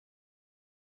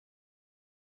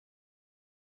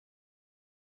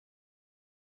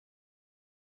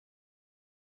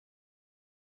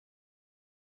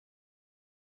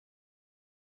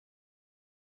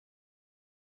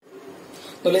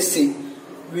Now let's see.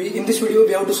 In this video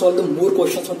we have to solve the more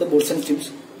questions on the boards and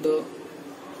streams.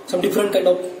 Some different kind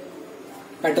of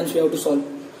patterns we have to solve,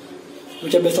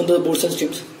 which are based on the boards and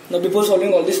streams. Now before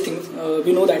solving all these things,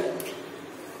 we know that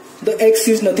the x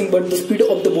is nothing but the speed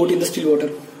of the boat in the still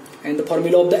water, and the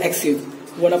formula of the x is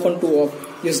 1/2 of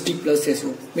SD plus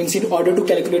SU. Means in order to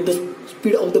calculate the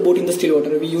speed of the boat in the still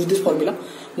water, we use this formula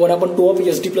 1/2 of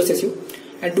SD plus SU,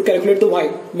 and to calculate the y,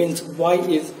 means y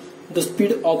is the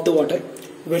speed of the water,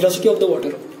 velocity of the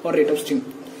water, or rate of stream.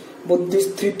 Both these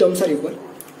three terms are equal,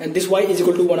 and this y is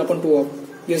equal to 1/2 of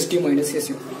SD minus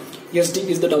SU. SD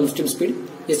is the downstream speed,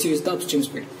 SU is the upstream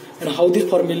speed. And how this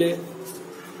formula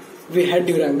we had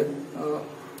derived,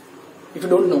 if you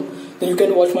don't know, then you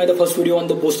can watch the first video on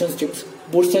the boards and streams.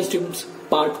 Boards and streams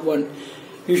part 1.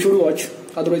 You should watch,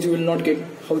 otherwise you will not get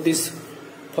how this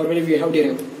formula we have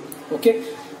derived. Okay,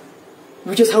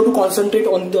 we just have to concentrate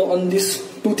on these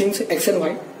two things, x and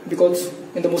y, because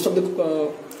in the most of the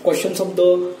questions of the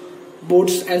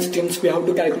boards and streams we have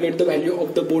to calculate the value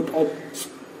of the boat of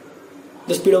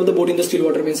the speed of the boat in the still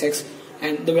water means x,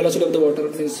 and the velocity of the water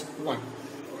means y.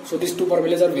 So these two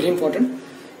formulas are very important.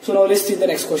 So now let's see the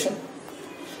next question.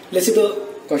 Let's see the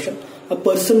question. A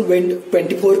person went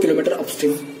 24 km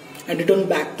upstream and returned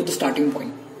back to the starting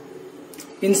point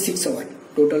in 6 hours.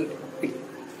 Total it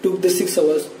took the 6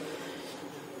 hours.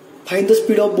 Find the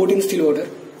speed of boat in still water,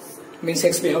 means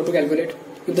x we have to calculate.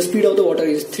 If the speed of the water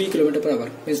is 3 km per hour,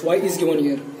 means y is given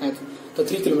here as the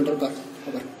 3 km per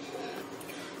hour.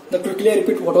 Now quickly I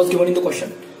repeat what was given in the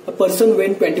question. A person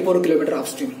went 24 km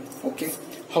upstream. Okay,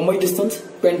 how much distance?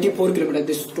 24 km.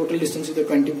 This total distance is the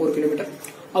 24 km.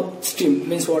 Upstream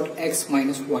means what? X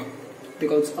minus y.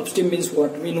 Because upstream means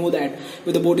what? We know that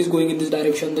if the boat is going in this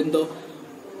direction, then the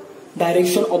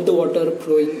direction of the water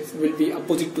flowing will be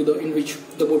opposite to the in which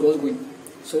the boat was going.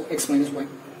 So x minus y.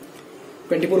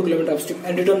 24 km upstream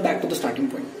and return back to the starting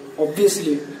point.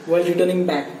 Obviously, while returning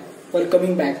back, while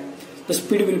coming back, the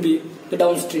speed will be the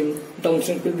downstream.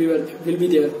 Downstream will be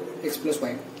there, x plus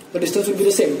y. The distance will be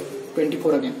the same,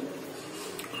 24 again.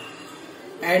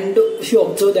 And he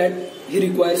observed that he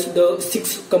requires the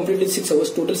completely 6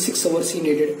 hours. Total 6 hours he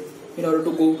needed in order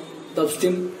to go the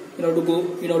upstream, in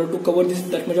order to cover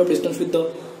that much of distance with the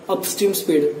upstream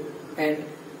speed, and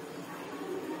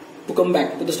to come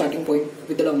back to the starting point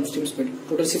with the downstream speed.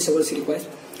 Total 6 hours he requires.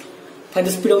 Find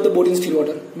the speed of the boat in still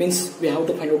water, means we have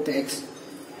to find out the x,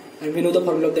 and we know the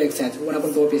formula of the x as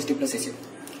 1/2 of SD plus SU.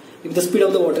 If the speed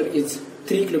of the water is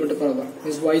 3 km per hour,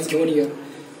 means y is given here,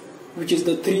 which is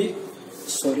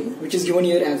given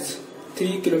here as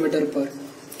 3 km per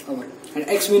hour, and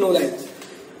x we know that,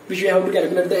 which we have to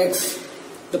calculate the x.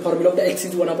 The formula of the x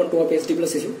is 1/2 of SD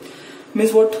plus SU.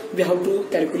 Means what? We have to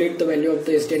calculate the value of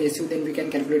the SD and SU, then we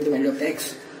can calculate the value of the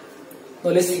x.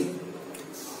 Now let's see.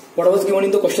 What was given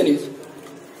in the question is,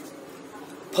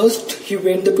 first he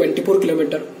went the 24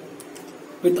 km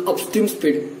with upstream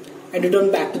speed and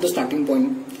returned back to the starting point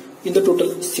in the total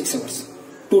 6 hours.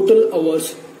 Total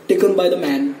hours taken by the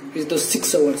man is the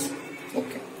 6 hours.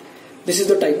 Okay, this is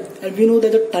the time, and we know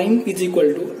that the time is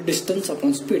equal to distance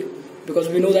upon speed, because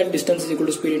we know that distance is equal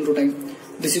to speed into time.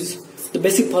 This is the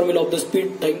basic formula of the speed,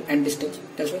 time and distance.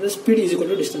 That's why the speed is equal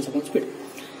to distance upon speed.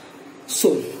 So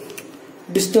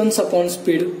distance upon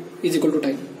speed is equal to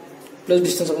time, plus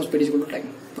distance upon speed is equal to time,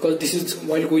 because this is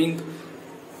while going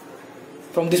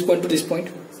from this point to this point,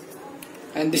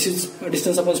 and this is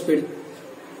distance upon speed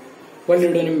while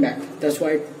returning back. That's why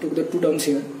I took the two terms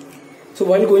here. So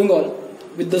while going on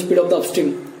with the speed of the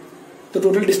upstream, the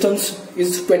total distance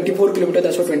is 24 km.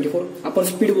 That's why 24 upon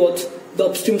speed was the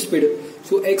upstream speed,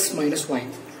 so x minus y,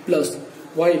 plus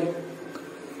while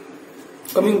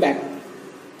coming back,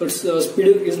 but the speed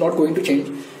is not going to change.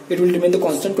 It will remain the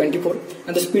constant 24,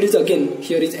 and the speed is again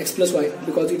here is x plus y,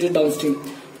 because it is downstream.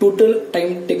 Total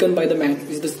time taken by the man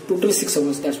is the total 6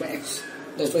 hours. That's why x.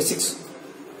 That's why 6.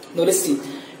 Now let's see.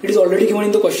 It is already given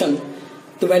in the question.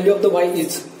 The value of the y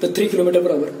is the 3 km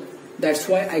per hour. That's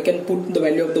why I can put the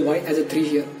value of the y as a 3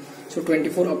 here. So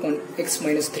 24 upon x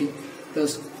minus 3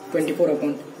 plus 24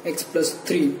 upon x plus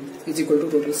 3 is equal to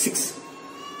total 6.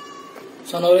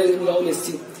 So now let's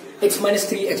see. X minus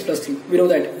 3, x plus 3. We know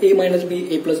that a minus b,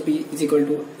 a plus b is equal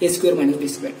to a square minus b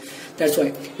square. That's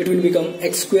why it will become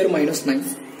x square minus 9.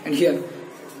 And here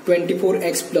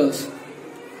 24x plus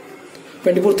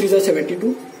 24 3s are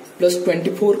 72 plus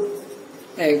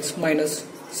 24x minus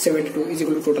 72 is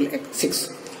equal to total x 6.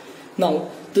 Now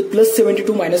the plus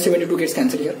 72 minus 72 gets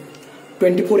cancelled here.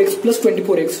 24x plus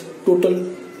 24x, total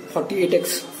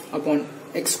 48x upon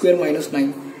x square minus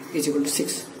 9 is equal to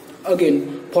 6.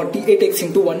 Again 48x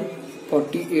into 1,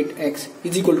 48x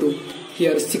is equal to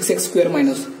here 6x square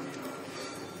minus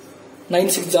 9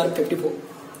 6 are 54.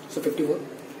 So 54.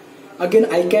 Again,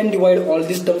 I can divide all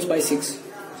these terms by 6.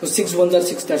 So 6 1s are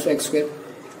 6, that's why x square.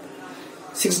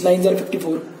 6 9s are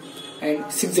 54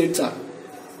 and 6 8s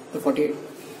are 48.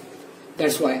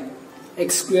 That's why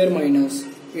x square minus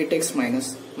 8x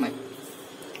minus 9.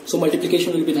 So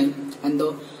multiplication will be 9 and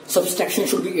the subtraction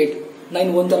should be 8.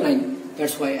 9 1s are 9.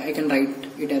 That's why I can write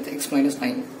it as x minus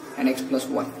 9 and x plus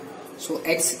 1. So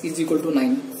x is equal to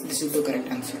 9. This is the correct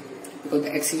answer. Because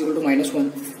the x is equal to minus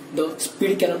 1. The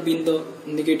speed cannot be in the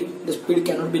negative. The speed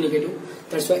cannot be negative.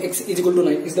 That's why x is equal to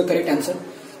 9 is the correct answer.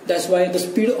 That's why the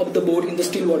speed of the boat in the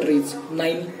still water is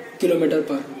 9 km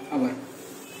per hour.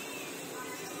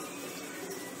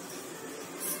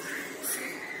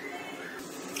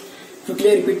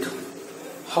 Quickly repeat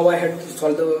how I had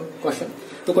solved the question.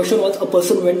 The question was a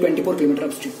person went 24 km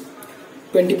upstream.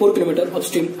 24 km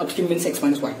upstream means x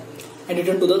minus y. And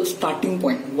return to the starting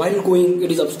point. While going,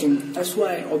 it is upstream. That's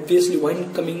why, obviously, while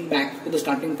coming back to the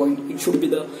starting point, it should be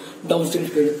the downstream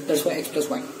speed. That's why x plus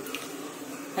y.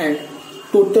 And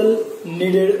total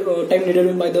needed time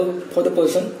needed for the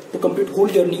person to complete whole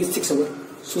journey is 6 hours.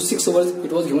 So 6 hours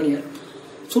it was given here.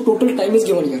 So total time is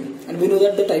given here, and we know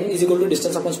that the time is equal to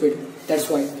distance upon speed. That's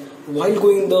why, while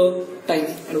going the time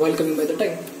and while coming by the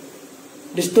time,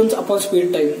 distance upon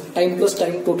speed time plus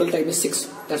time, total time is 6.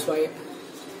 That's why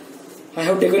I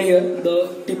have taken here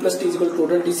the t plus t is equal to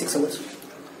total t 6 hours.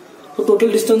 So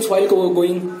total distance while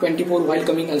going 24, while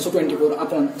coming also 24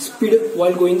 upon speed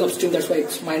while going upstream, that's why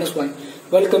x minus y.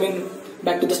 While coming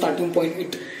back to the starting point,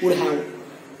 it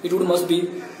must be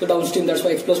the downstream, that's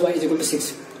why x plus y is equal to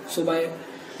 6. So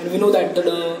and we know that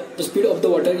the speed of the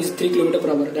water is 3 km per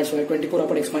hour. That's why 24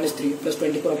 upon x minus 3 plus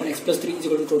 24 upon x plus 3 is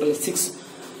equal to total 6.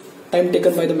 Time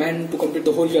taken by the man to complete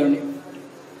the whole journey.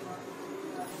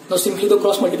 Now simply the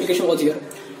cross multiplication was here.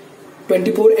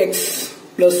 24x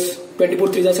plus 24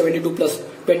 3s are 72 plus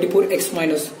 24x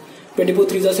minus 24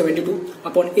 3s are 72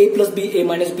 upon a plus b. A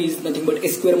minus b is nothing but a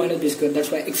square minus b square.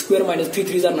 That's why x square minus 3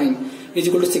 3s are 9 is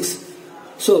equal to 6.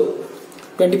 So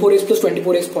 24x plus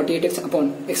 24x 48x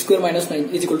upon x square minus 9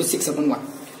 is equal to 6 upon 1.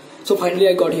 So finally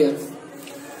I got here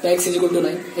the x is equal to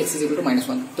 9, x is equal to minus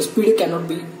 1. The speed cannot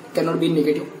be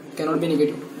negative.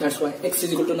 That's why x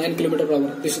is equal to 9 km per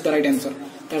hour. This is the right answer.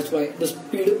 That's why the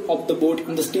speed of the boat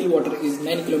in the still water is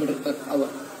 9 km per hour.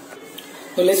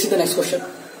 Now let's see the next question.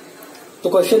 The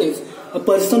question is, a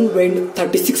person went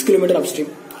 36 km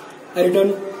upstream and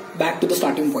returned back to the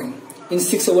starting point in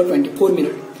 6 hours 24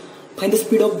 minutes. Find the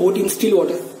speed of boat in still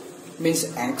water, means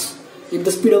x. If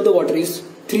the speed of the water is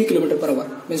 3 km per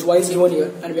hour, means y is given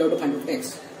here and we have to find out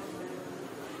x.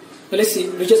 Now let's see,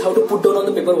 we just have to put down on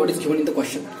the paper what is given in the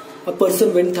question. A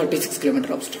person went 36 km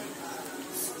upstream.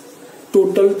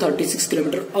 Total 36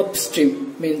 km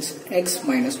upstream means x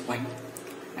minus y.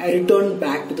 I return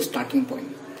back to the starting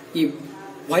point. If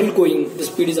while going the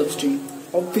speed is upstream,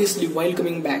 obviously while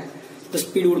coming back the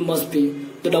speed must be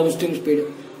the downstream speed,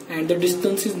 and the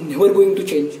distance is never going to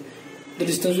change. The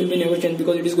distance will be never change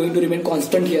because it is going to remain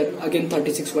constant here, again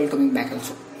 36 while coming back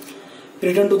also.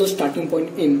 Return to the starting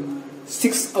point in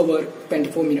 6 hours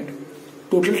 24 minutes.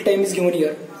 Total time is given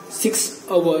here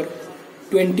 6 hours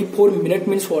 24 minutes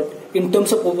means what? In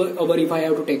terms of hour if I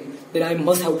have to take, then I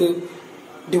must have to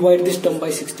divide this term by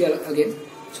 60 again.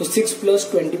 So 6 plus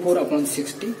 24 upon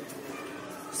 60.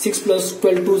 6 plus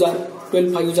 12 2s are 12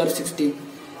 5s are 60.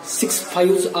 6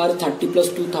 5s are 30 plus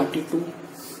 2 32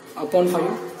 upon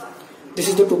 5. This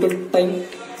is the total time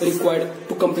required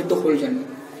to complete the whole journey.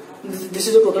 This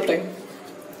is the total time,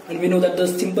 and we know that the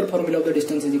simple formula of the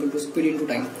distance is equal to speed into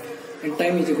time, and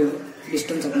time is equal to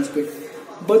distance upon speed.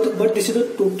 But this is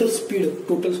the total speed,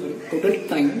 total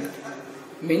time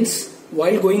means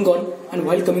while going on and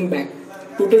while coming back.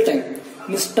 Total time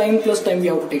means time plus time we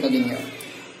have to take again here.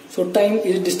 So time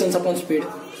is distance upon speed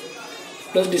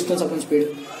plus distance upon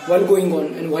speed while going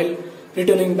on and while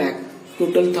returning back.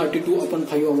 Total 32 upon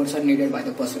 5 hours are needed by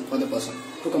the person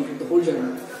to complete the whole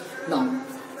journey. Now,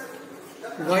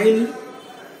 while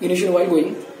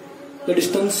going, the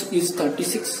distance is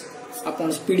 36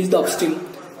 upon speed is the upstream,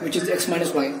 which is x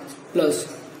minus y, plus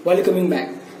while coming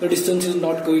back the distance is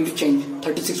not going to change.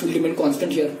 36 will remain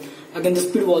constant here. Again the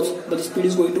speed but the speed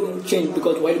is going to change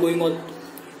because while going on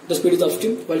the speed is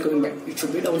upstream, while coming back it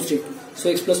should be downstream. So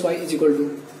x plus y is equal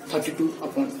to 32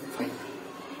 upon 5.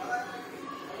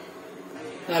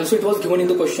 And also it was given in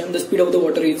the question the speed of the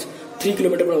water is 3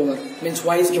 km per hour, means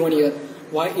y is given here,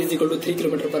 y is equal to 3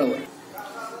 km per hour.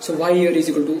 So y here is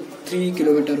equal to 3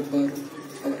 km per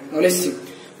hour. Now let's see,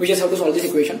 we just have to solve this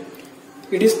equation.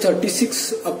 It is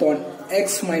 36 upon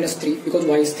x minus 3 because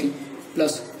y is 3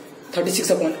 plus 36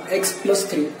 upon x plus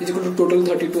 3 is equal to total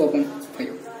 32 upon 5.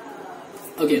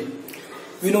 Again,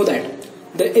 we know that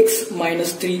the x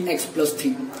minus 3x plus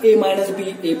 3, a minus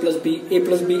b, a plus b, a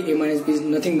plus b, a minus b is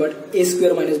nothing but a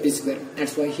square minus b square.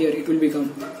 That's why here it will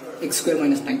become x square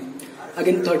minus 9.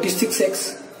 Again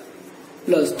 36x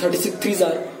plus 36 3s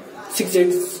are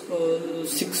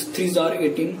 6 3s are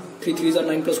 18, 3 3s are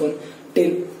 9 plus 1,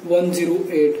 10,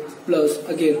 108 plus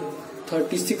again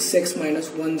 36x minus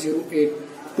 108,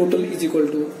 total is equal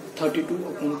to 32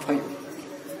 upon 5.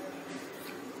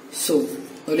 So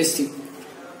now let's see.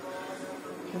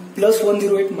 Plus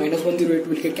 108 minus 108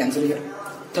 will get cancelled here.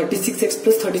 36x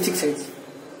plus 36x,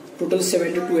 total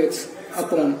 72x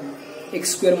upon x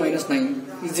square minus 9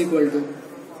 is equal to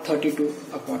 32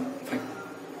 upon 5.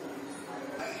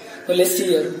 Now let's see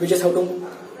here, we just have to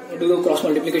do the cross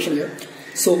multiplication here.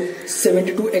 So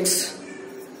 72x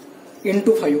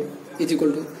into 5 is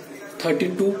equal to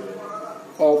 32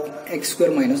 of x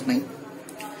square minus 9.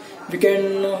 We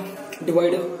can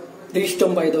divide this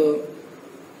term by the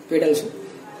weight also.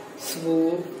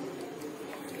 So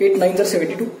 8 9s are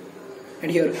 72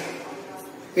 and here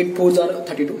 8 4s are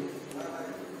 32.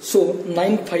 So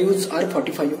 9 5s are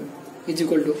 45 is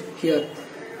equal to here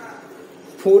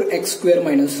 4x square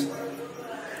minus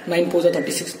 9 4s are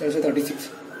 36, that's why 36.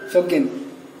 So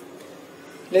again,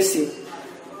 let's see,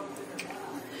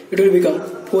 it will become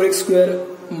 4x square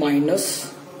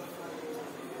minus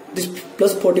this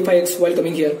plus 45x while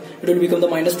coming here, it will become the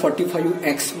minus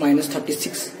 45x minus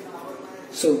 36.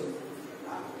 So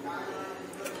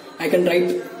I can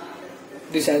write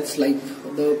this as like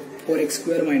the 4x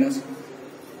square minus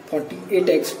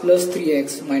 48x plus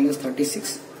 3x minus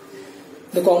 36.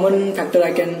 The common factor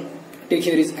I can take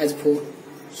here is as 4.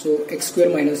 So x square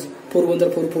minus 4 1s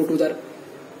are 4, 4 2s are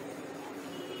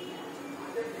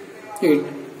 8.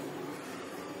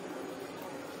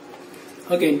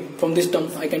 Again, from this term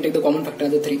I can take the common factor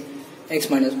as a 3. X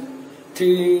minus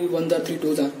 3 1s are 3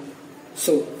 2s are.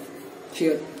 So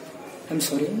here, I'm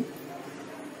sorry.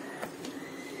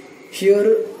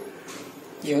 Here,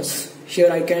 yes, here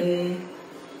I can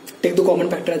take the common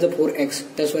factor as a 4x.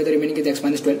 That's why the remaining is x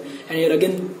minus 12. And here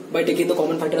again, by taking the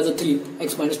common factor as a 3,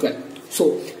 x minus 12.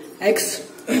 So x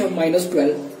minus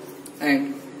 12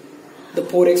 and the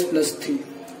 4x plus 3,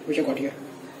 which I got here.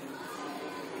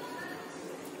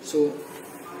 So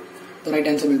the right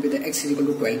answer will be the x is equal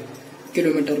to 12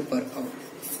 km per hour.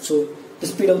 So the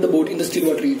speed of the boat in the still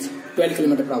water is 12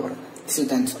 km per hour. This is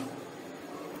the answer.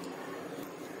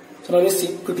 So now let's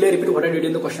see, quickly repeat what I did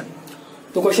in the question.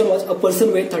 The question was a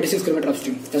person went 36 km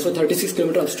upstream. That's why 36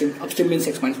 km upstream. Upstream means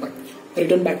x minus 5.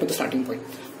 Return back to the starting point.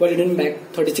 While returning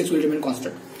back, 36 will remain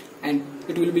constant. And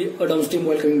it will be a downstream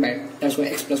while coming back. That's why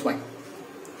x plus y.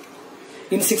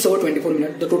 In 6 hours 24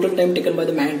 minutes, the total time taken by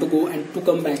the man to go and to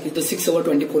come back is the 6 hours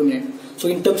 24 minutes. So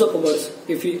in terms of hours,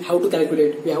 if we have to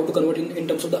calculate, we have to convert in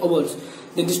terms of the hours.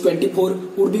 Then this 24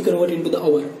 would be converted into the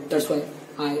hour. That's why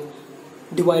I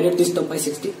divided this term by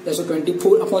 60. That's why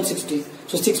 24 upon 60.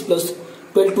 So 6 plus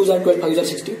 12 2s are 12 5s are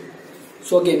 60.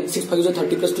 So again 6 5s are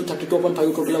 30 plus 2 32 upon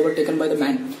 5 total hour taken by the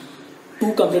man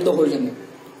to complete the whole journey.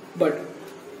 But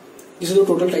this is the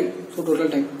total time. So total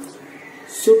time.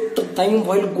 So the time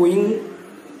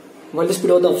while the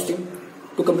speed of the upstream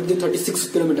to complete the 36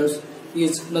 kilometers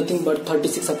is nothing but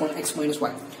 36 upon x minus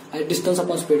y. Distance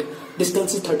upon speed.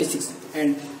 Distance is 36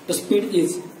 and the speed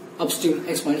is upstream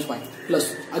x minus y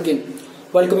plus again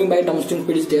while coming back downstream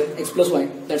speed is there x plus y.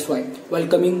 That's why while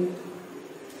coming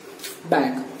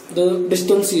back the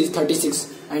distance is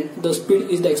 36 and the speed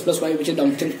is the x plus y, which is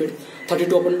downstream speed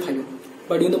 32 upon 5.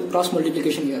 By doing the cross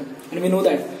multiplication here, and we know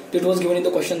that it was given in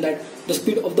the question that the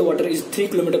speed of the water is 3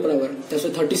 km per hour. That's why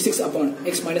 36 upon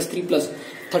x minus 3 plus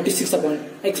 36 upon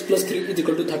x plus 3 is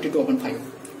equal to 32 upon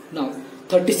 5. Now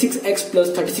 36x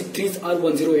plus 36 3s are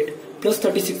 108 plus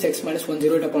 36x minus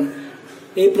 108 upon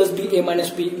a plus b, a minus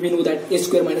b, we know that a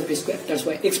square minus b square. That's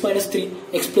why x minus 3,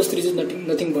 x plus 3 is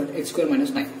nothing but x square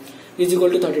minus 9 is equal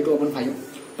to 32 upon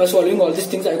 5. By solving all these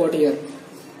things I got here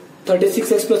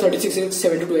 36x plus 36x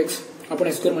 72x upon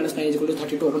x square minus 9 is equal to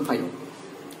 32 upon 5.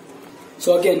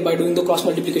 So again by doing the cross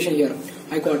multiplication here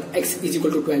I got x is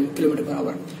equal to 12 km per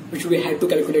hour, which we had to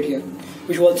calculate here,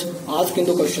 which was asked in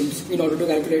the questions. In order to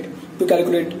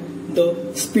calculate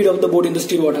the speed of the boat in the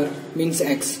still water means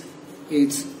x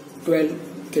is 12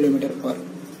 km per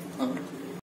hour.